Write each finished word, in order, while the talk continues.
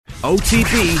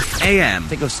OTB AM.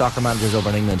 Think of soccer managers over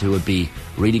in England who would be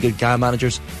really good GAM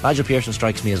managers. Nigel Pearson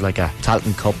strikes me as like a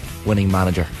Talton Cup winning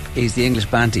manager. He's the English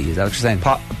Banty, is that what you're saying?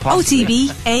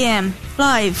 OTB AM.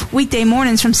 Live weekday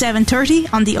mornings from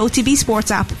 7:30 on the OTB Sports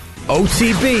app.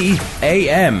 OTB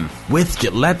AM with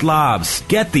Gillette Labs.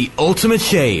 Get the ultimate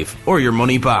shave or your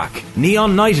money back.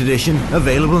 Neon Night Edition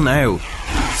available now.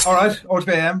 Alright, OTB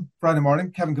AM, Friday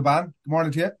morning. Kevin Caban, good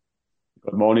morning to you.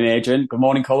 Good morning, Adrian. Good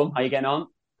morning, Colm. How you getting on?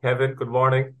 Kevin, good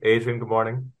morning. Adrian, good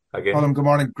morning. Again. Colm, good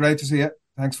morning. Great to see you.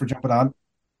 Thanks for jumping on.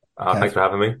 Thanks for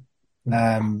having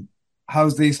me.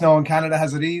 How's the snow in Canada?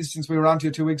 Has it eased since we were on to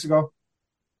you 2 weeks ago?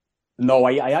 No,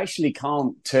 I actually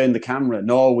can't turn the camera.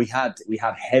 No, we had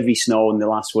heavy snow in the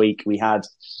last week.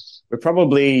 We're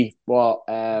probably 4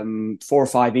 or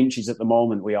 5 inches at the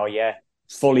moment. We are,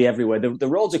 fully everywhere. The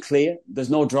roads are clear. There's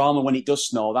no drama when it does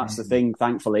snow. That's the thing,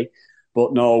 thankfully.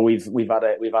 But no, we've had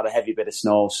a heavy bit of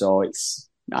snow, so it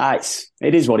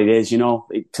is what it is. You know,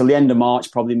 till the end of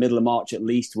March, probably middle of March at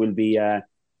least, we'll be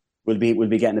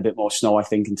getting a bit more snow, I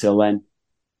think, until then.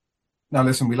 Now,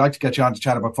 listen, we like to get you on to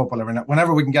chat about football every night,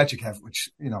 whenever we can get you, Kev, which,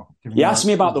 you know. You ask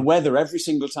me about the weather every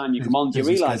single time you come on. Do you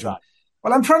realise that?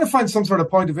 Well, I'm trying to find some sort of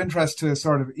point of interest to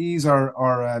sort of ease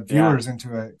our viewers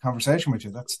into a conversation with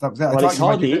you. That was it. I thought you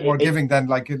might be a bit more giving than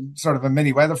like a sort of a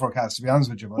mini weather forecast, to be honest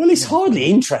with you. Well, it's hardly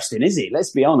interesting, is it?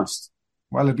 Let's be honest.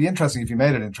 Well, it'd be interesting if you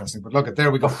made it interesting. But look,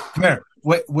 there we go. Come here.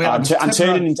 I'm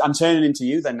turning into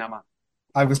you then, Nama.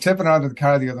 I was tipping around in the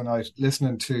car the other night,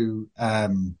 listening to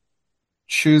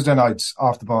Tuesday night's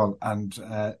Off the Ball, and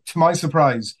to my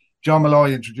surprise, John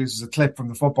Malloy introduces a clip from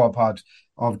the Football Pod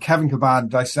of Kevin Caban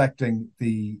dissecting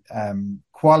the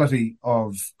quality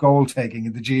of goal taking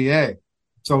in the GAA.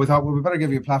 So we thought, well, we better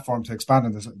give you a platform to expand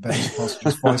on this a bit, as opposed to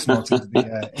just voice notes into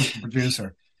the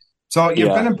producer. So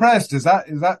you've been impressed. Is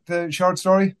that the short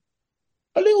story?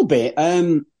 A little bit.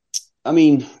 I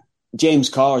mean, James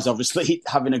Carr is obviously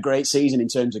having a great season in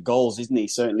terms of goals, isn't he?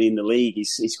 Certainly in the league,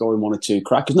 he's scoring 1 or 2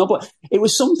 crackers. No, but it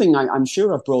was something I'm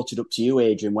sure I've brought it up to you,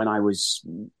 Adrian, when I was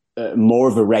more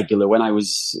of a regular, when I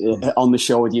was on the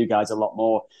show with you guys a lot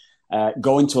more,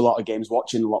 going to a lot of games,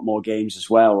 watching a lot more games as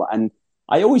well. And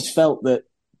I always felt that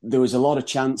there was a lot of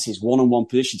chances, one-on-one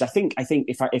positions. I think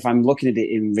if I'm looking at it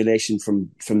in relation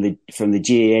from the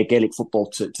GAA, Gaelic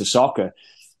football to soccer,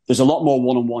 there's a lot more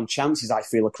one-on-one chances, I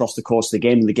feel, across the course of the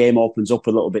game. And the game opens up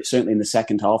a little bit, certainly in the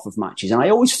second half of matches. And I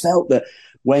always felt that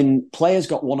when players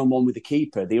got one-on-one with the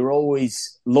keeper, they were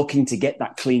always looking to get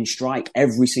that clean strike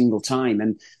every single time.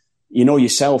 And you know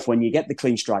yourself, when you get the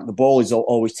clean strike, the ball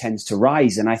always tends to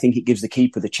rise. And I think it gives the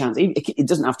keeper the chance. It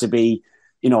doesn't have to be,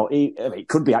 you know, it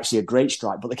could be actually a great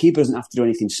strike, but the keeper doesn't have to do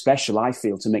anything special, I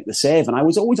feel, to make the save. And I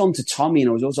was always on to Tommy, and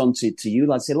I was always on to you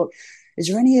lads, say, look, is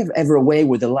there ever a way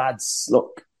where the lads,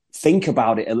 look, think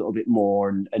about it a little bit more?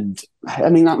 And I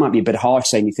mean, that might be a bit harsh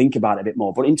saying you think about it a bit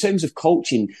more, but in terms of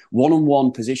coaching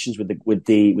one-on-one positions with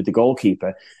the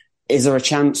goalkeeper, is there a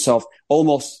chance of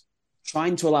almost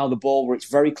trying to allow the ball where it's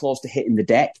very close to hitting the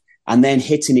deck and then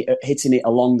hitting it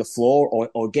along the floor,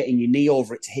 or getting your knee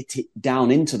over it to hit it down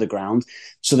into the ground,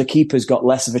 so the keeper's got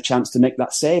less of a chance to make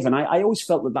that save? And I always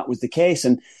felt that was the case.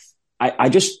 And I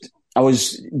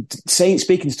was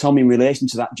speaking to Tommy in relation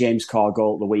to that James Carr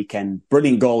goal at the weekend.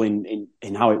 Brilliant goal in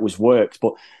how it was worked.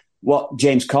 But what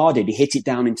James Carr did, he hit it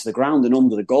down into the ground and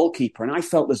under the goalkeeper. And I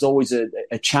felt there's always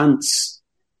a chance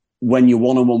when you're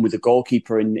one-on-one with the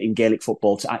goalkeeper in Gaelic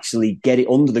football to actually get it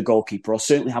under the goalkeeper, or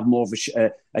certainly have more of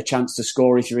a chance to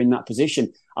score if you're in that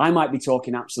position. I might be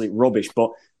talking absolute rubbish,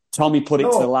 but Tommy put it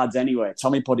to the lads anyway.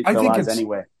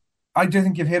 I do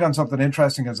think you've hit on something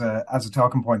interesting as a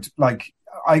talking point. Like,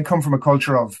 I come from a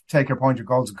culture of take your point, your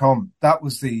goals will come. That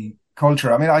was the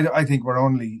culture. I mean, I think we're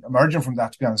only emerging from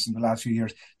that, to be honest, in the last few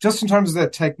years, just in terms of the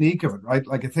technique of it, right?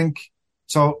 Like, I think,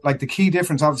 so like the key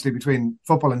difference obviously between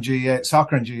football and GAA,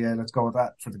 soccer and GAA, let's go with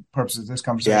that for the purposes of this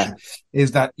conversation,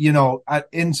 is that, you know,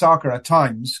 in soccer at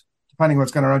times, depending on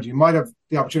what's going around you might have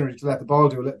the opportunity to let the ball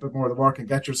do a little bit more of the work and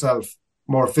get yourself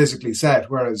more physically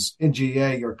set. Whereas in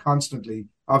GAA, you're constantly,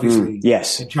 obviously,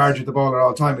 in charge of the ball at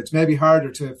all time. It's maybe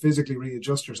harder to physically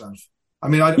readjust yourself. I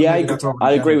mean, I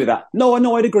agree with that. No,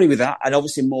 I'd agree with that. And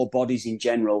obviously more bodies in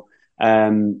general.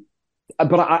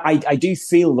 But I do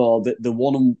feel, though, that the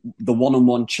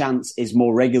one-on-one chance is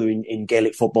more regular in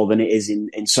Gaelic football than it is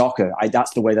in soccer.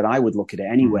 That's the way that I would look at it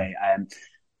anyway.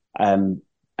 And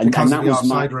that was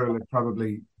my rule,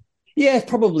 probably. Yeah,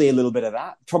 probably a little bit of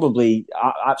that. Probably,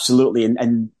 absolutely.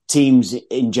 And teams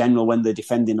in general, when they're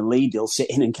defending a lead, they'll sit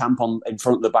in and camp in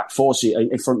front of the back four, so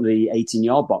in front of the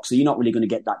 18-yard box. So you're not really going to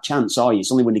get that chance, are you?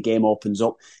 It's only when the game opens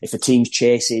up, if a team's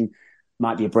chasing,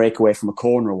 might be a breakaway from a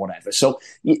corner or whatever. So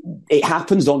it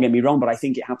happens, don't get me wrong, but I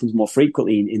think it happens more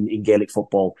frequently in Gaelic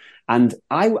football. And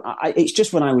it's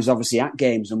just when I was obviously at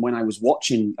games and when I was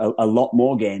watching a lot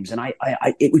more games, and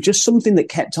it was just something that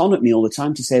kept on at me all the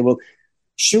time to say, well,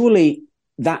 surely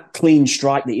that clean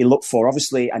strike that you look for,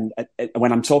 obviously, and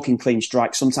when I'm talking clean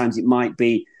strike, sometimes it might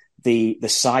be the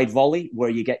side volley where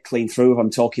you get clean through. If I'm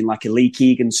talking like a Lee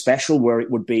Keegan special, where it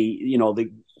would be,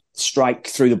 the strike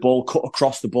through the ball, cut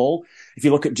across the ball. If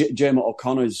you look at Dermot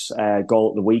O'Connor's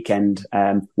goal at the weekend,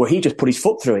 where he just put his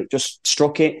foot through it, just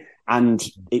struck it, and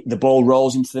the ball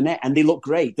rolls into the net, and they look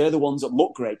great. They're the ones that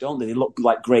look great, don't they? They look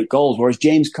like great goals. Whereas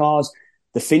James Carr's,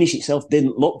 the finish itself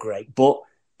didn't look great, but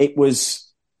it was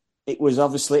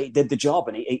obviously, it did the job,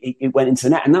 and it went into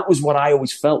the net. And that was what I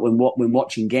always felt when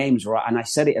watching games, right? And I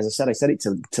said it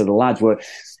to the lads, where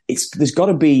there's got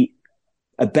to be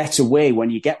a better way when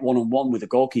you get one-on-one with a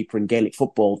goalkeeper in Gaelic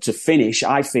football to finish.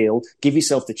 I feel, give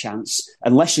yourself the chance,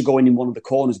 unless you're going in one of the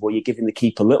corners where you're giving the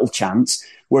keeper little chance,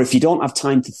 where if you don't have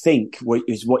time to think,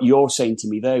 is what you're saying to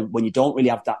me there, when you don't really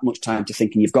have that much time to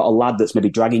think and you've got a lad that's maybe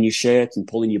dragging your shirt and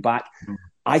pulling you back,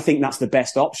 I think that's the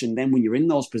best option then when you're in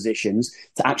those positions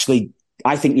to actually,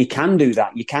 I think you can do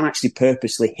that. You can actually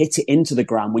purposely hit it into the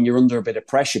ground when you're under a bit of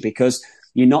pressure, because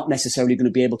you're not necessarily going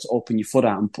to be able to open your foot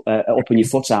out and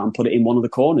put it in one of the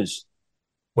corners.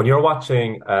 When you're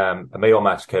watching a Mayo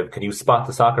match, Kev, can you spot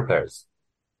the soccer players?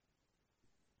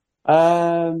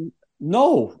 No,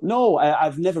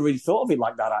 I've never really thought of it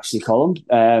like that, actually,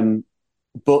 Colin.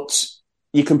 But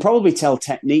you can probably tell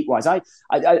technique-wise.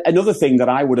 Another thing that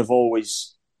I would have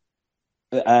always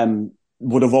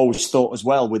thought as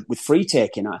well with free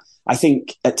taking. I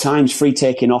think at times free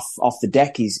taking off the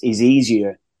deck is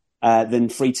easier than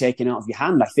free taking out of your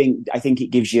hand. I think it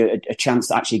gives you a chance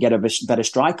to actually get a better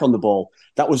strike on the ball.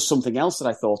 That was something else that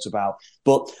I thought about.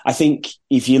 But I think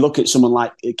if you look at someone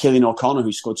like Cillian O'Connor,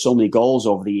 who scored so many goals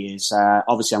over the years,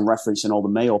 obviously I'm referencing all the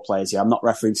Mayo players here. I'm not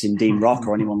referencing Dean Rock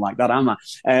or anyone like that, am I?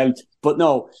 But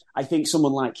no, I think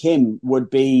someone like him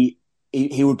would be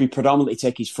predominantly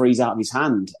take his frees out of his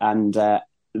hand. And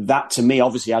that, to me,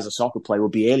 obviously, as a soccer player,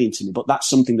 would be alien to me. But that's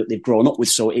something that they've grown up with,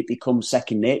 so it becomes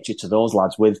second nature to those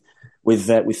lads with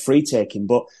free taking.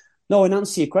 But no, in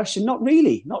answer to your question, not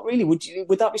really.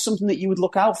 Would that be something that you would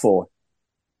look out for?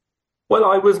 Well,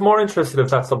 I was more interested if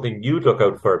that's something you'd look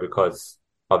out for because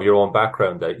of your own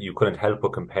background, that you couldn't help but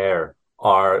compare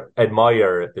or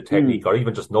admire the technique or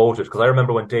even just note it. Because I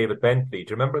remember when David Bentley,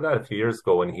 do you remember that a few years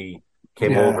ago when he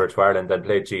came over to Ireland and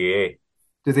played GAA?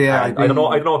 Did they? I don't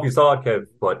know if you saw it, Kev,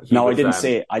 but I didn't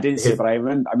see it. But I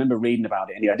remember reading about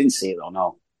it. Anyway, I didn't see it though.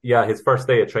 No. Yeah, his first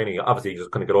day of training, obviously, he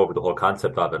just couldn't get over the whole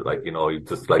concept of it. Like, he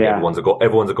just everyone's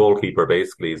a goalkeeper,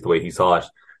 basically, is the way he saw it.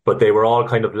 But they were all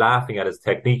kind of laughing at his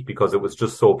technique because it was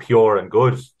just so pure and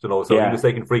good, So he was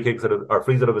taking free kicks or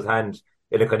frees out of his hand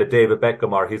in a kind of David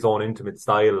Beckham or his own intimate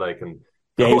style, like. And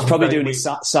he was probably doing his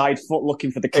side foot, looking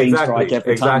for the clean strike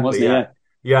every time, wasn't he? Yeah.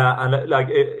 Yeah, and like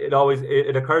it always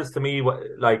occurs to me,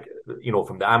 like,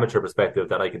 from the amateur perspective,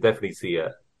 that I can definitely see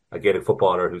a Gaelic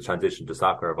footballer who's transitioned to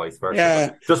soccer or vice versa.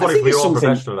 Yeah, just wondering for your own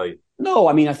professionally. No,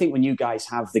 I mean, I think when you guys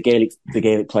have the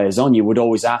Gaelic players on, you would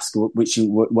always ask what's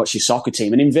your soccer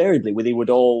team, and invariably, they would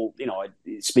all,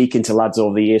 speaking to lads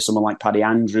over the years, someone like Paddy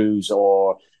Andrews,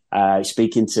 or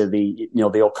speaking to the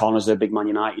O'Connors, they're big Man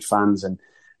United fans, and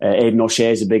Aidan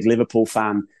O'Shea's a big Liverpool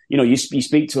fan. You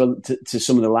speak to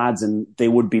some of the lads, and they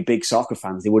would be big soccer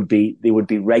fans. They would be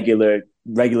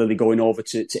regularly going over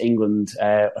to England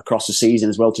across the season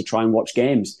as well to try and watch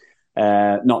games.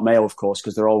 Not Mayo, of course,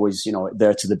 because they're always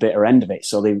there to the bitter end of it,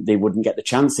 so they wouldn't get the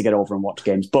chance to get over and watch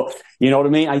games. But you know what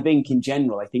I mean. I think in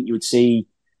general, you would see.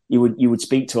 You would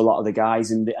speak to a lot of the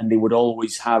guys, and they would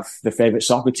always have their favourite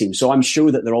soccer team. So I'm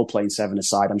sure that they're all playing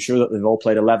 7-a-side. I'm sure that they've all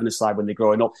played 11-a-side when they're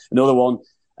growing up. Another one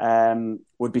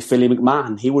would be Philly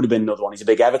McMahon. He would have been another one. He's a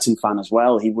big Everton fan as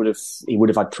well. He would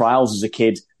have had trials as a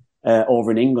kid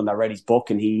over in England. I read his book,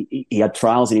 and he had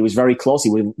trials, and he was very close. He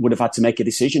would have had to make a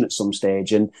decision at some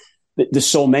stage. And there's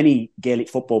so many Gaelic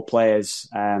football players.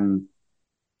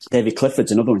 David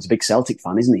Clifford's another one. He's a big Celtic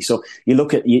fan, isn't he? So you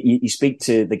look at you speak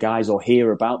to the guys or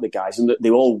hear about the guys, and they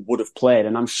all would have played.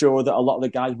 And I'm sure that a lot of the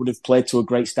guys would have played to a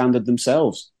great standard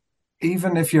themselves.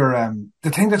 Even if you're, the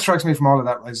thing that strikes me from all of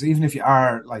that is, even if you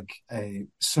are like a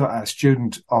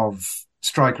student of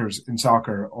strikers in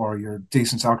soccer, or you're a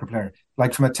decent soccer player,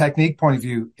 like from a technique point of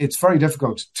view, it's very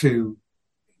difficult to,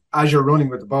 as you're running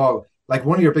with the ball, like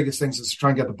one of your biggest things is to try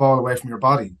and get the ball away from your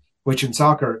body, which in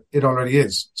soccer, it already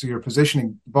is. So you're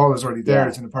positioning, the ball is already there. Yeah.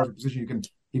 It's in a perfect position.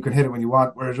 You can hit it when you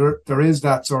want. Whereas there is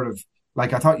that sort of,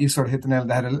 like, I thought you sort of hit the nail on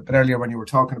the head a little bit earlier when you were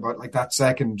talking about like that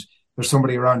second, there's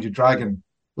somebody around you dragging.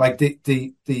 Like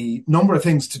the number of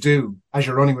things to do as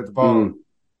you're running with the ball,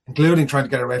 including trying to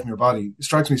get it away from your body,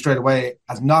 strikes me straight away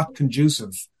as not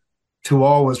conducive to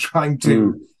always trying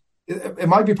to. It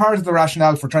might be part of the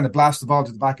rationale for trying to blast the ball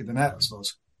to the back of the net, I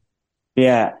suppose.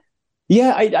 Yeah.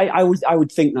 I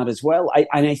would think that as well.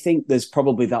 I think there's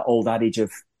probably that old adage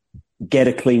of get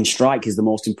a clean strike is the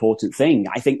most important thing.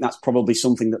 I think that's probably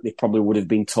something that they probably would have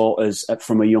been taught us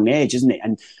from a young age, isn't it?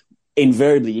 And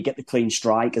invariably, you get the clean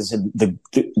strike. As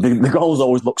the goals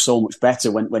always look so much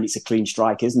better when it's a clean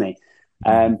strike, isn't it?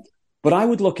 But I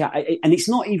would look at, and it's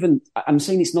not even, I'm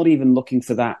saying it's not even looking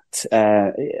for that.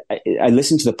 I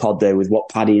listened to the pod there with what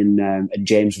Paddy and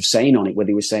James were saying on it, where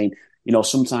they were saying,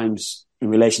 sometimes in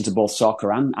relation to both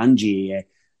soccer and GAA,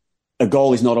 a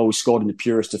goal is not always scored in the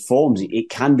purest of forms. It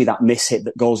can be that miss hit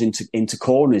that goes into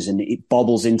corners and it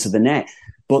bobbles into the net.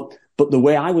 But the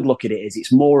way I would look at it is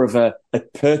it's more of a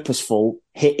purposeful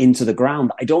hit into the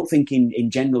ground. I don't think in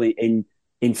generally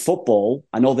in football,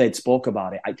 I know they'd spoke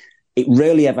about it. It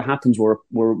rarely ever happens where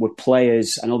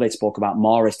players, I know they spoke about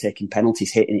Mahrez taking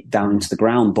penalties, hitting it down into the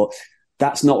ground, but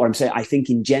that's not what I'm saying. I think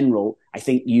in general, I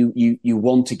think you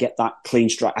want to get that clean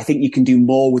strike. I think you can do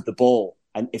more with the ball.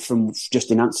 And if from just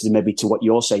in answer maybe to what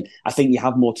you're saying, I think you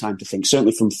have more time to think,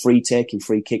 certainly from free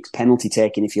kicks, penalty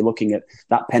taking, if you're looking at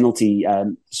that penalty,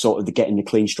 sort of getting the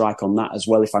clean strike on that as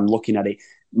well. If I'm looking at it,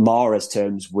 Mahrez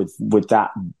terms with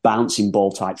that bouncing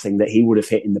ball type thing that he would have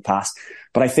hit in the past.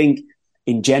 But I think,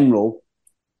 in general,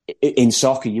 in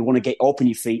soccer, you want to get open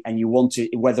your feet and you want to,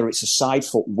 whether it's a side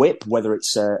foot whip, whether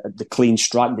it's the clean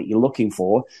strike that you're looking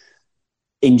for.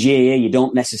 In GAA, you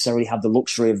don't necessarily have the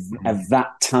luxury of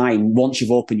that time once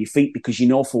you've opened your feet because you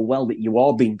know full well that you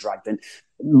are being dragged. And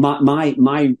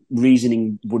my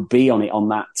reasoning would be on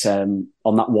that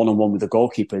one-on-one with the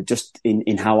goalkeeper, just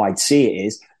in how I'd see it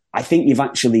is, I think you've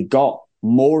actually got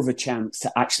more of a chance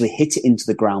to actually hit it into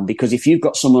the ground. Because if you've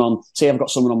got someone on, say I've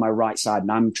got someone on my right side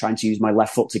and I'm trying to use my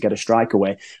left foot to get a strike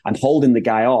away, I'm holding the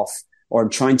guy off or I'm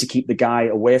trying to keep the guy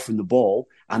away from the ball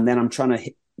and then I'm trying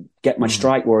to get my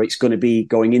strike where it's going to be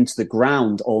going into the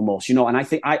ground almost, and I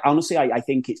think, I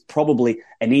think it's probably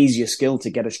an easier skill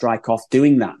to get a strike off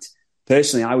doing that.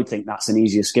 Personally, I would think that's an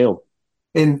easier skill.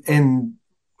 Is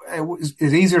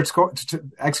it easier to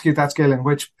execute that skill in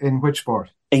which sport?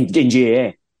 In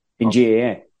GAA.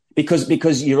 GAA.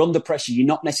 Because you're under pressure, you're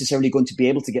not necessarily going to be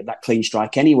able to get that clean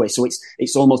strike anyway. So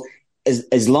it's almost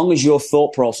as long as your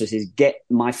thought process is get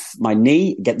my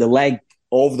knee, get the leg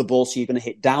over the ball, so you're going to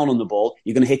hit down on the ball,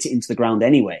 you're going to hit it into the ground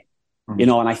anyway.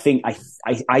 And I think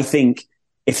I think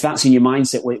if that's in your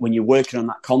mindset when you're working on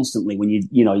that constantly, when you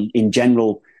in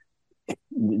general,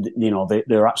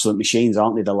 they're absolute machines,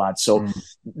 aren't they, the lads? So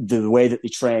the way that they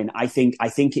train, I think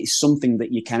it's something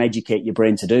that you can educate your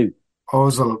brain to do.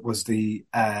 Ozil was the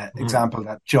example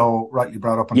that Joe rightly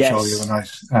brought up on the show the other night.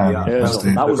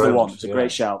 That was the one. It's a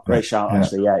great shout. Great shout,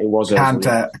 actually. Yeah, it was.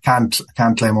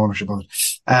 Can't claim ownership of it.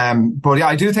 But yeah,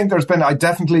 I do think I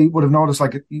definitely would have noticed, I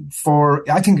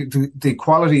think the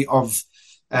quality of,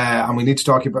 and we need to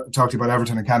talk to you about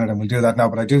Everton in Canada, and we'll do that now,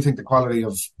 but I do think the quality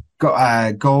of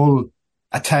goal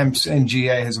attempts in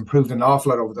GA has improved an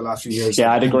awful lot over the last few years.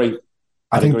 Yeah, I'd agree.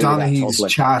 I think Donaghy's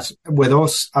chat with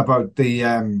us about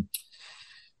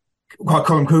what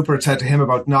Colin Cooper had said to him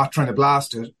about not trying to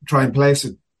blast it, try and place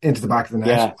it into the back of the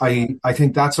net. Yeah. I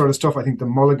think that sort of stuff. I think the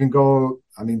Mulligan goal,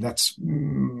 I mean, that's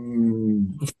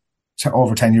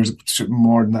over 10 years,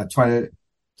 more than that.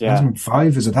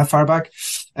 2005, is it that far back?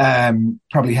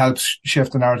 Probably helps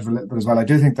shift the narrative a little bit as well. I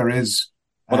do think there is.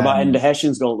 What about Enda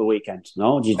Hessian's goal at the weekend?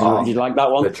 No? Did you like that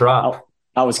one? The drop.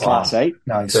 That was class, eh?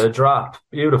 Nice. The drop.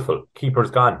 Beautiful. Keeper's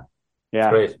gone. Yeah,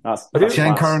 great.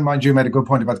 Shane Curran, mind you, made a good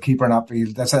point about the keeper not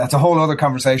being. That's a whole other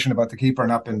conversation about the keeper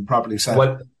not being properly set.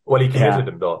 Well, he committed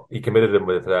him though. He committed him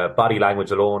with body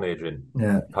language alone, Adrian.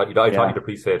 Yeah, I thought you'd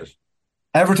appreciate it.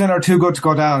 Everton are too good to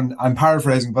go down. I'm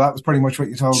paraphrasing, but that was pretty much what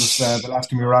you told us the last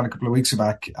time we were on a couple of weeks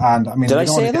back. And I mean, did I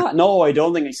say that? No, I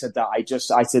don't think I said that.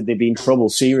 I said they'd be in trouble,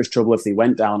 serious trouble if they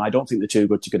went down. I don't think they're too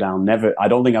good to go down. Never. I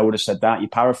don't think I would have said that. You're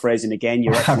paraphrasing again.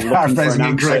 You're actually looking for an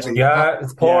answer. Yeah,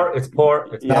 it's poor. It's poor.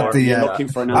 You're looking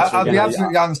for an answer. I'll be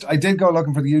absolutely honest. I did go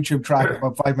looking for the YouTube track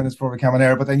about 5 minutes before we came on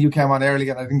air, but then you came on early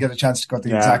and I didn't get a chance to get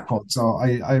the exact quote. So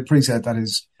I appreciate that.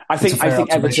 I think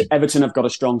Everton have got a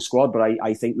strong squad, but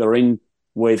I think they're in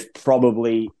with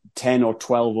probably 10 or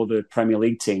 12 other Premier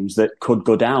League teams that could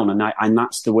go down. And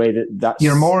that's the way that's...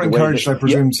 You're more encouraged, I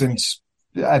presume, since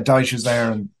Dyche is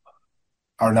there,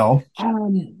 or no?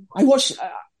 I watched...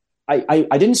 I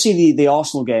didn't see the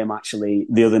Arsenal game, actually,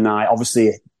 the other night.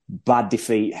 Obviously, bad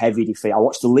defeat, heavy defeat. I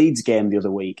watched the Leeds game the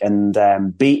other week, and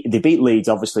they beat Leeds,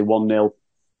 obviously, 1-0.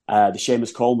 The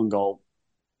Seamus Coleman goal.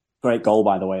 Great goal,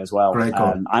 by the way, as well. Great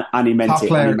goal. And he meant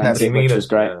it, which was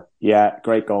great. Yeah,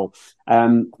 great goal.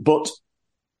 But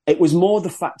it was more the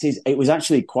fact is, it was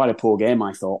actually quite a poor game,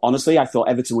 I thought. Honestly, I thought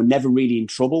Everton were never really in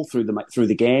trouble through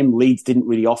the game. Leeds didn't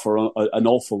really offer an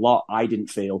awful lot, I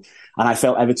didn't feel. And I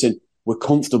felt Everton were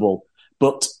comfortable.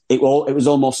 But it was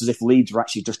almost as if Leeds were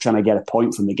actually just trying to get a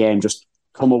point from the game, just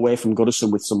come away from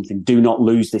Goodison with something. Do not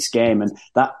lose this game. And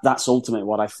that's ultimately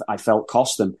what I felt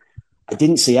cost them. I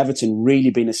didn't see Everton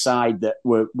really being a side that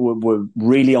were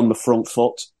really on the front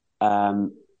foot.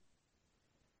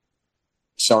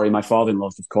 Sorry, my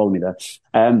father-in-law's just calling me there.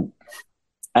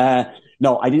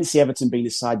 No, I didn't see Everton being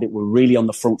a side that were really on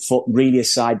the front foot, really a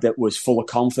side that was full of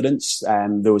confidence.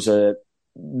 There was a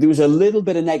little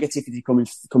bit of negativity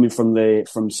coming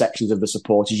from sections of the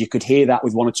supporters. You could hear that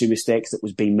with one or two mistakes that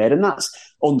was being made, and that's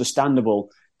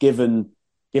understandable given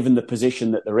the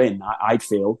position that they're in. I'd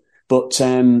feel, but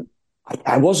I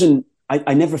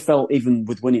never felt, even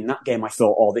with winning that game, I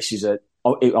thought,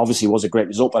 it obviously was a great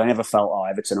result, but I never felt,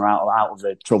 Everton are out of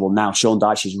the trouble now. Sean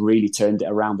Dyche has really turned it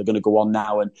around. They're going to go on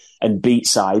now and beat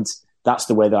sides. That's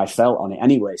the way that I felt on it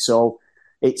anyway. So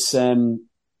it's, and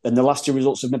the last two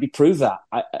results have maybe proved that.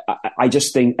 I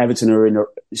just think Everton are in a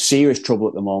serious trouble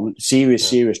at the moment.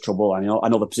 Serious trouble. I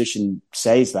know the position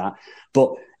says that,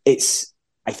 but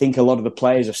I think a lot of the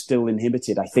players are still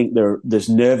inhibited. I think there's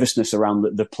nervousness around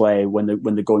the play when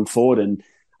they're going forward, and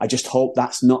I just hope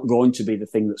that's not going to be the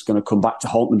thing that's going to come back to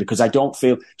haunt them, because I don't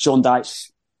feel Sean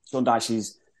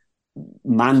Dyche's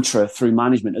mantra through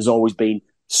management has always been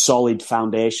solid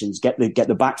foundations. Get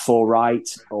the back four right,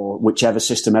 or whichever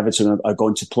system Everton are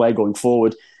going to play going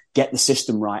forward. Get the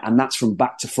system right, and that's from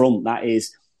back to front. That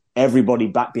is everybody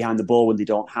back behind the ball when they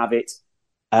don't have it.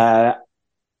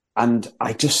 And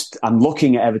I'm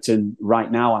looking at Everton right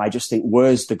now, and I just think,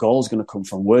 where's the goals going to come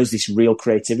from? Where's this real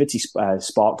creativity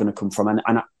spark going to come from?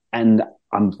 And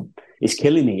it's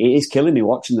killing me. It is killing me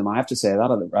watching them. I have to say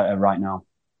that right now.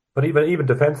 But even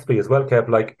defensively as well, Kev,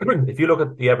 like, if you look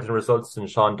at the Everton results in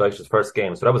Sean Dyche's first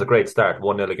game, so that was a great start,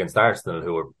 1-0 against Arsenal,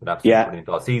 who were an absolute brilliant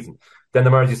all season. Then the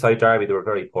Merseyside derby, they were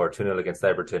very poor, 2-0 against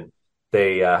Everton.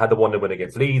 They had the 1-0 win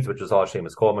against Leeds, which was all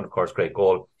Seamus Coleman, of course, great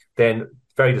goal. Then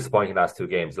very disappointing last two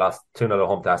games, last 2-0 at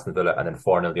home to Aston Villa, and then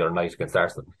 4-0 the other night against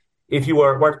Arsenal. If you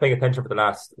weren't paying attention for the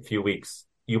last few weeks,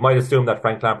 you might assume that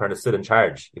Frank Lampard is still in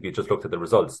charge if you just looked at the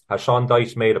results. Has Sean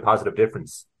Dyche made a positive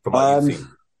difference from what you've seen?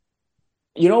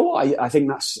 You know what? I think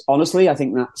that's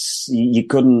you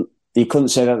couldn't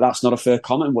say that that's not a fair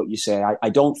comment. What you say, I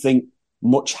don't think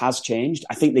much has changed.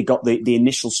 I think they got the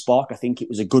initial spark. I think it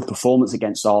was a good performance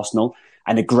against Arsenal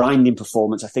and a grinding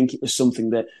performance. I think it was something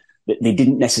that they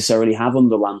didn't necessarily have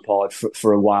under Lampard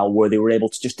for a while, where they were able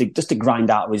to just to grind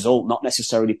out a result, not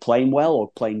necessarily playing well or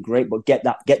playing great, but get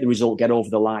the result, get over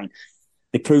the line.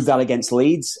 They proved that against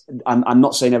Leeds. I'm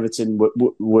not saying Everton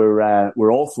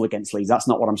were awful against Leeds. That's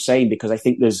not what I'm saying, because I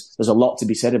think there's a lot to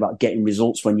be said about getting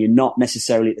results when you're not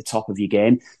necessarily at the top of your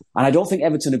game. And I don't think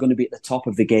Everton are going to be at the top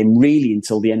of the game really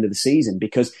until the end of the season,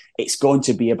 because it's going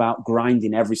to be about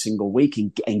grinding every single week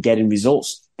and getting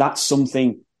results. That's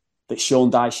something that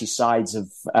Sean Dyche's sides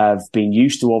have been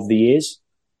used to over the years,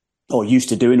 or used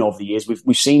to doing over the years.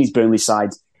 We've seen his Burnley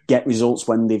sides get results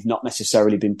when they've not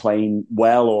necessarily been playing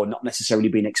well, or not necessarily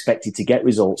been expected to get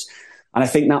results. And I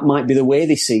think that might be the way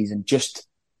this season. Just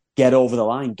get over the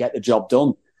line, get the job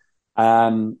done.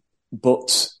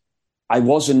 But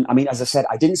as I said,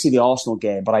 I didn't see the Arsenal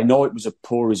game, but I know it was a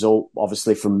poor result,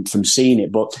 obviously, from seeing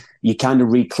it. But you kind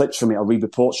of read clips from it or read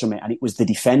reports from it, and it was the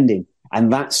defending.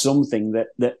 And that's something that,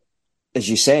 as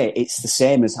you say, it's the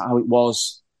same as how it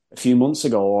was a few months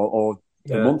ago or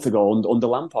a month ago under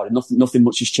Lampard. Nothing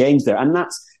much has changed there. And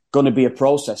that's going to be a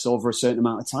process over a certain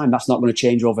amount of time. That's not going to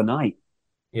change overnight.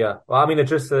 Yeah. Well, I mean, it's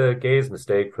just a Gay's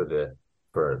mistake for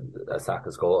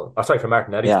Saka's goal. For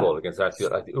Martinelli's goal against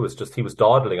Arsenal. It was just, he was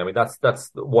dawdling. I mean,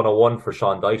 that's 101 for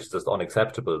Sean Dyche. It's just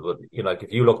unacceptable. But,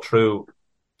 if you look through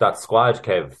that squad,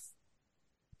 Kev,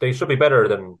 they should be better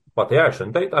than what they are,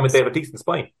 shouldn't they? I mean, they have a decent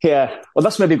spine. Yeah. Well,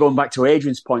 that's maybe going back to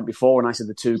Adrian's point before when I said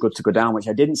they're too good to go down, which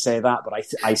I didn't say that, but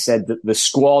I said that the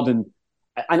squad and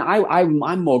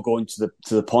I'm more going to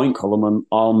the point, Colin,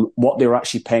 on what they were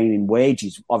actually paying in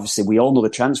wages. Obviously, we all know the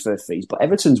transfer fees, but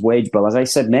Everton's wage bill, as I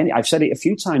said, I've said it a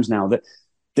few times now, that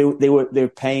they were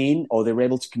paying, or they were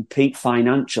able to compete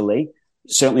financially,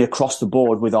 certainly across the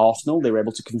board with Arsenal. They were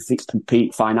able to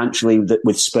compete financially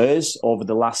with Spurs over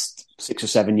the last 6 or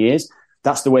 7 years.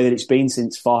 That's the way that it's been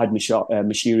since Farhad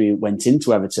Moshiri went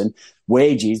into Everton.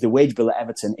 The wage bill at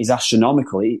Everton is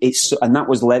astronomical.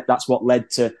 That's what led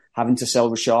to having to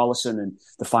sell Richarlison and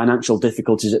the financial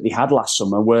difficulties that they had last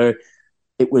summer, where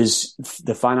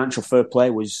the financial fair play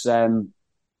was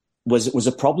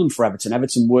a problem for Everton.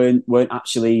 Everton weren't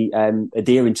actually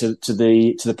adhering to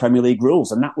the Premier League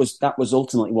rules, and that was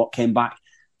ultimately what came back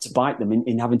to bite them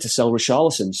in having to sell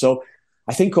Richarlison. So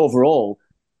I think overall,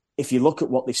 if you look at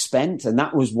what they've spent, and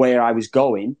that was where I was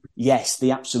going, yes,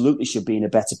 they absolutely should be in a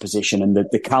better position, and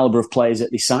the calibre of players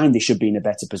that they signed, they should be in a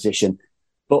better position.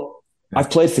 But I've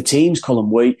played for teams, Colin,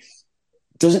 where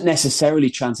doesn't necessarily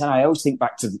transcend. I always think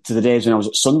back to the days when I was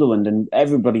at Sunderland, and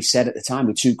everybody said at the time,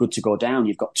 we're too good to go down.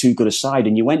 You've got too good a side,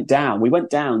 and you went down. We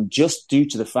went down just due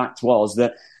to the fact was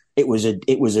that it was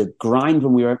a grind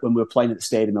when we were playing at the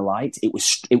Stadium of Light.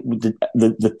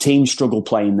 The team struggled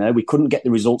playing there. We couldn't get the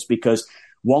results because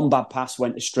one bad pass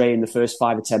went astray in the first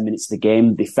 5 or 10 minutes of the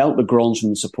game. They felt the groans from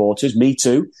the supporters, me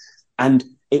too, and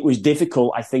it was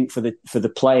difficult, I think, for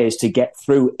the players to get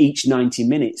through each 90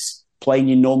 minutes playing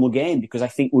your normal game, because I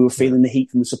think we were feeling the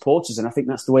heat from the supporters, and I think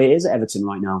that's the way it is at Everton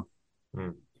right now.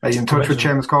 Are you in touch with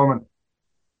Seamus Coleman?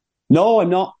 No, I'm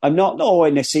not. No,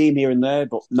 I see him here and there,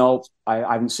 but no, I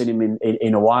haven't seen him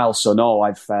in a while. So no,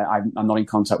 I'm not in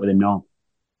contact with him. No.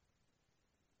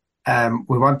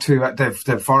 We want to.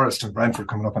 They've Forest and Brentford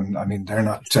coming up, and I mean they're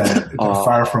not they're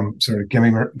far from sort of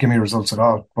gimme results at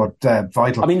all, but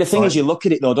vital. I mean, the thing is, you look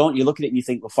at it though, don't you? Look at it and you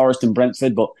think, well, Forest and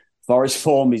Brentford, but Forest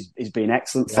form is being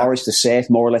excellent. Yeah. Forest are safe,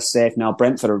 more or less safe now.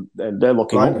 Brentford they're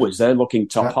looking upwards. They're looking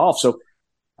top half. So,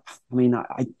 I mean,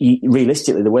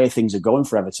 realistically, the way things are going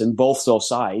for Everton, both those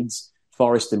sides,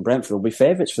 Forest and Brentford, will be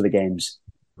favourites for the games.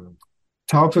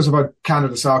 Talk to us about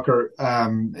Canada Soccer.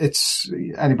 It's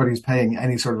anybody who's paying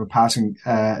any sort of a passing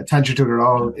attention to it at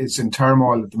all. It's in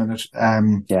turmoil at the minute.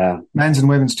 Men's and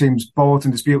women's teams both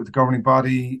in dispute with the governing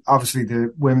body. Obviously,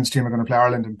 the women's team are going to play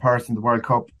Ireland in Perth in the World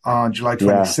Cup on July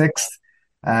 26th.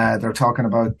 They're talking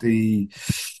about the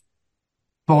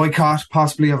boycott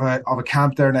possibly of a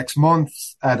camp there next month.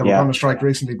 They were on a strike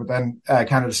recently, but then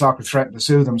Canada Soccer threatened to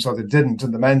sue them, so they didn't.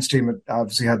 And the men's team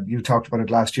obviously you talked about it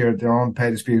last year, their own pay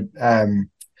dispute around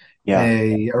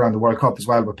the World Cup as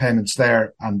well, with payments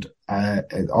there. And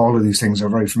all of these things are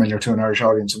very familiar to an Irish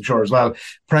audience, I'm sure, as well.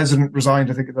 President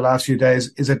resigned, I think, in the last few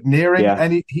days. Is it nearing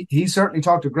any? He certainly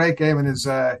talked a great game in his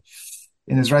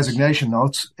resignation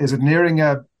notes. Is it nearing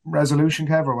a resolution,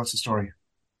 Kev, or what's the story?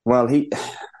 Well,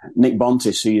 Nick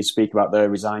Bontis, who you speak about there,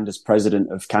 resigned as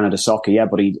president of Canada Soccer,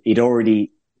 but he'd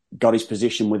already got his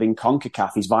position within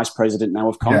CONCACAF. He's vice president now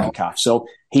of CONCACAF. Yeah. So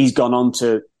he's gone on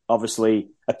to, obviously,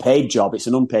 a paid job. It's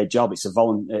an unpaid job. It's a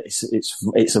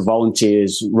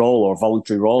volunteer's role or a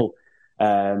voluntary role,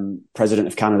 president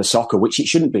of Canada Soccer, which it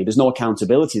shouldn't be. There's no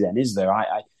accountability then, is there?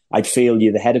 I'd feel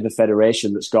you're the head of a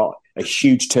federation that's got a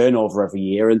huge turnover every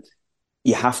year, and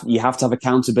you have to have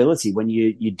accountability when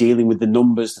you're dealing with the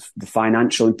numbers, the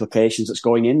financial implications that's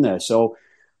going in there. So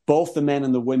both the men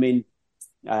and the women's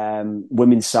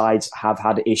sides have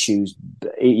had issues.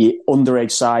 Underage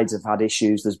sides have had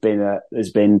issues.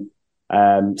 There's been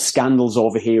scandals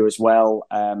over here as well,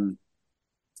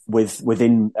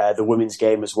 within the women's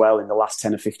game as well in the last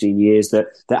 10 or 15 years that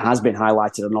has been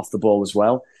highlighted and off the ball as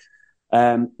well.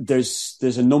 There's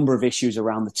a number of issues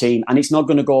around the team, and it's not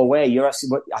going to go away. I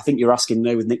think you're asking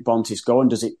now with Nick Bontis going,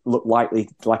 does it look like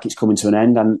it's coming to an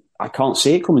end? And I can't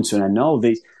see it coming to an end. No,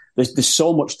 there's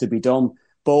so much to be done.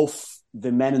 Both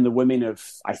the men and the women have,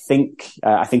 I think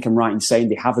I'm right in saying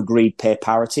they have agreed pay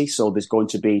parity. So there's going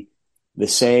to be the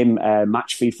same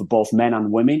match fee for both men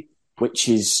and women, which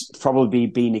is probably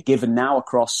being a given now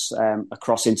across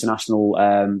international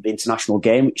the international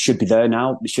game. It should be there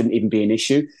now. It shouldn't even be an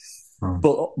issue.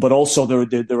 But also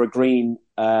they're agreeing.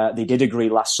 They did agree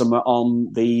last summer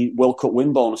on the World Cup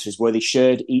win bonuses, where they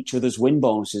shared each other's win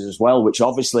bonuses as well. Which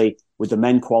obviously, with the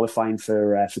men qualifying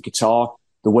for Qatar,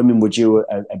 the women were due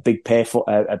a big pay for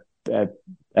a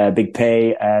big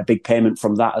payment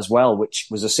from that as well. Which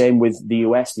was the same with the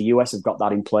US. The US have got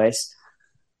that in place,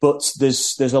 but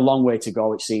there's a long way to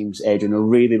go. It seems, Adrian, a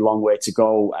really long way to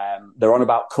go. They're on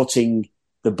about cutting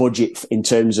the budget in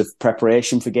terms of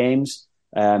preparation for games.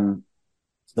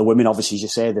 The women, obviously, as you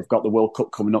say, they've got the World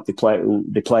Cup coming up. They play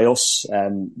us.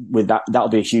 With that'll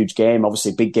be a huge game.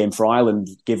 Obviously, a big game for Ireland,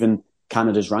 given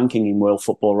Canada's ranking in world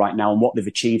football right now and what they've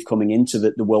achieved coming into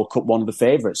the World Cup. One of the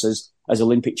favourites as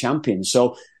Olympic champions.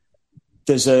 So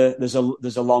there's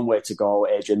a long way to go,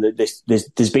 Adrian.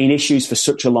 There's been issues for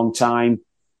such a long time.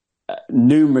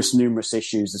 Numerous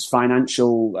issues. There's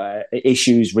financial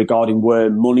issues regarding where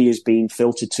money is being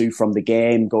filtered to from the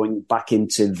game, going back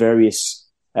into various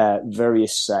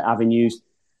avenues.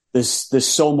 There's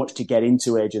so much to get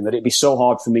into, Adrian, that it'd be so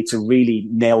hard for me to really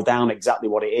nail down exactly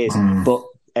what it is. But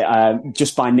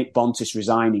just by Nick Bontis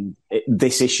resigning,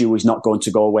 this issue is not going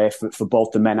to go away for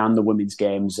both the men and the women's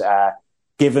games.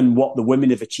 Given what the women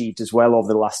have achieved as well over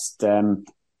the last 10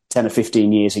 or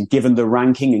 15 years, and given the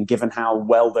ranking and given how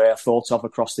well they're thought of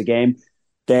across the game,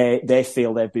 they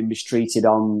feel they've been mistreated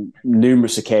on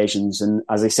numerous occasions. And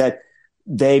as I said,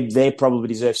 they probably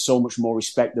deserve so much more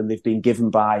respect than they've been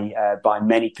given by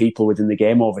many people within the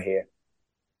game over here.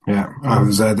 Yeah,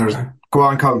 go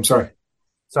on, Colin. Sorry,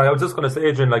 I was just going to say,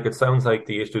 Adrian, like, it sounds like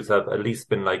the issues have at least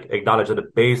been like acknowledged at a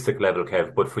basic level,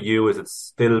 Kev. But for you, is it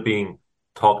still being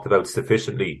talked about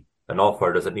sufficiently enough,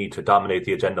 or does it need to dominate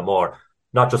the agenda more?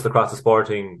 Not just across the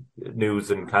sporting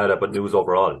news in Canada, but news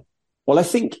overall. Well, I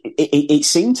think it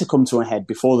seemed to come to a head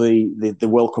before the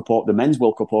World Cup, the men's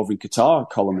World Cup over in Qatar,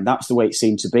 Colin, and that's the way it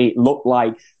seemed to be. It looked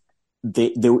like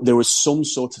there was some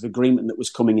sort of agreement that was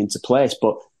coming into place,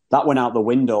 but that went out the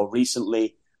window.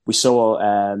 Recently, we saw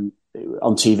on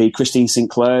TV Christine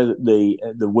Sinclair, the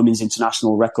women's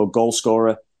international record goal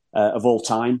scorer of all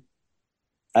time.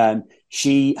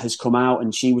 She has come out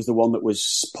and she was the one that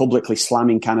was publicly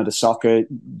slamming Canada Soccer.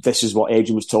 This is what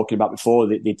Adrian was talking about before.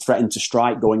 They threatened to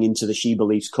strike going into the She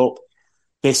Believes Cup.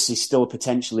 This is still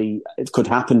potentially, it could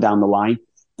happen down the line.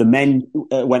 The men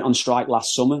went on strike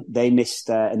last summer. They missed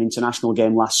an international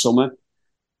game last summer.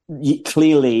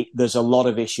 Clearly, there's a lot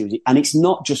of issues. And it's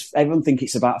not just, everyone thinks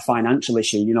it's about a financial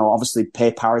issue. You know, obviously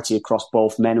pay parity across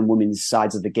both men and women's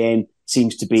sides of the game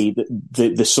seems to be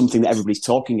there's something that everybody's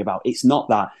talking about. It's not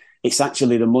that. It's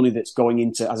actually the money that's going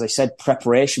into, as I said,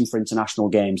 preparation for international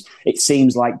games. It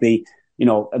seems like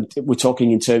we're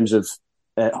talking in terms of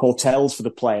hotels for the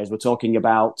players. We're talking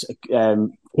about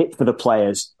kit for the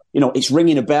players. You know, it's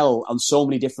ringing a bell on so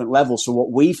many different levels. So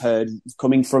what we've heard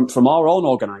coming from our own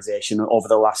organisation over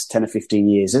the last 10 or 15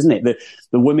 years, isn't it?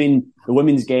 The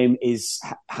women's game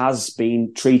has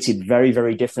been treated very,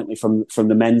 very differently from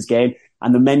the men's game.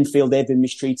 And the men feel they've been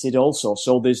mistreated also.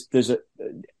 So there's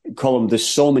Colin, there's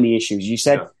so many issues. You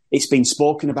said it's been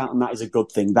spoken about, and that is a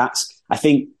good thing. I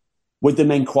think, with the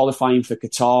men qualifying for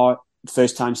Qatar,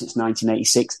 first time since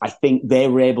 1986, I think they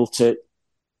were able to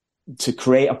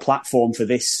create a platform for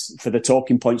the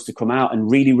talking points to come out and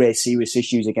really raise serious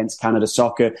issues against Canada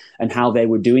Soccer and how they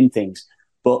were doing things.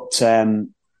 But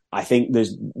I think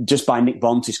there's, just by Nick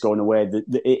Bontis going away,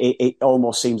 it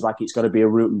almost seems like it's got to be a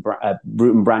root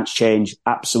and branch change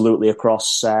absolutely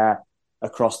across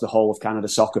the whole of Canada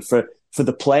Soccer for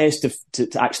the players to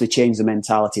actually change the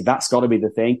mentality. That's got to be the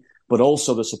thing, but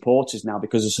also the supporters now,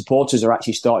 because the supporters are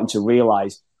actually starting to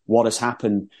realise what has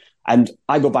happened. And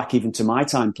I go back even to my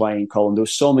time playing, Colin. There were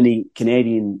so many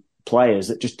Canadian players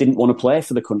that just didn't want to play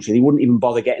for the country. They wouldn't even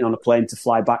bother getting on a plane to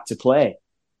fly back to play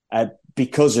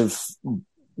because of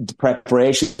the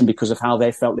preparation, because of how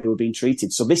they felt they were being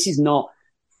treated. So this is not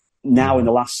now in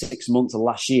the last 6 months or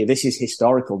last year. This is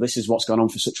historical. This is what's gone on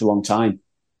for such a long time.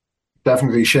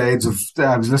 Definitely shades of,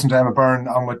 I was listening to Emma Byrne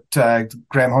on with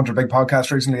Graham Hunter, big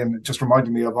podcast recently, and it just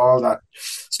reminded me of all that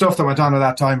stuff that went on at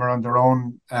that time around their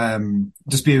own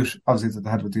dispute, obviously, that they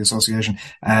had with the association.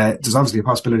 There's obviously a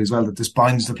possibility as well that this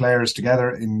binds the players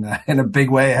together in a big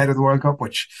way ahead of the World Cup,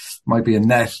 which might be a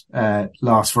net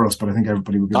loss for us, but I think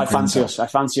everybody would be. I fancy us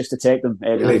to take them.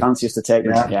 Really? I fancy us to take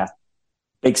them. Yeah.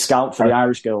 Big scalp for the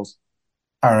Irish girls.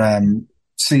 Our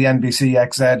CNBC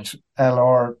XZ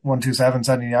LR 127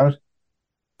 sending you out?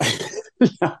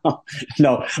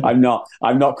 No, I'm not.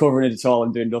 I'm not covering it at all.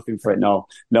 I'm doing nothing for it. No.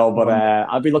 But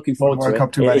I'll be looking forward to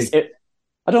it.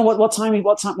 I don't know what time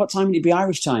would it be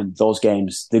Irish time? Those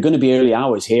games, they're going to be early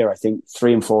hours here. I think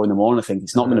 3 and 4 in the morning. I think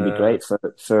it's not going to be great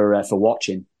for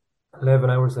watching. 11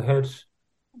 hours ahead.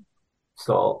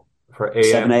 So for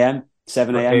AM,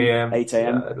 7 a.m., 8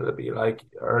 a.m. It'll be like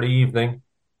early evening.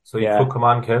 So you could come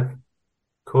on, Kev.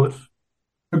 Could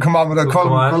come on with a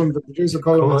Colin, the producer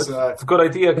Colin. It's a good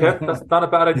idea, Kev. That's not a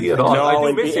bad idea at all. No,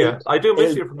 I do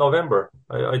miss you from November.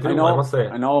 I do, I must say.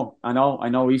 I know.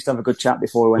 We used to have a good chat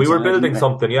before we were building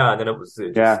something, and then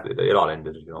it all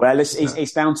ended. You know. Well,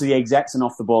 it's down to the execs and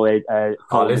off the ball.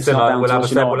 Listen, we'll have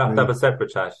to have a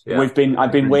separate chat. Yeah.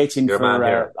 I've been waiting for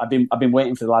I've been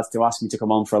waiting for the lads to ask me to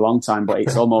come on for a long time, but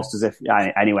it's almost as if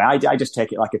anyway. I just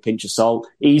take it like a pinch of salt,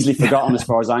 easily forgotten as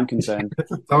far as I'm concerned.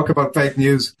 Talk about fake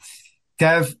news.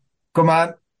 Kev, come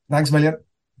on. Thanks a million.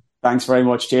 Thanks very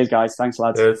much. Cheers, guys. Thanks,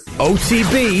 lads. Cheers.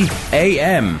 OTB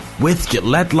AM with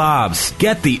Gillette Labs.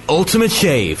 Get the ultimate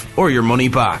shave or your money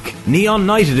back. Neon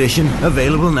Night Edition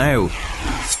available now.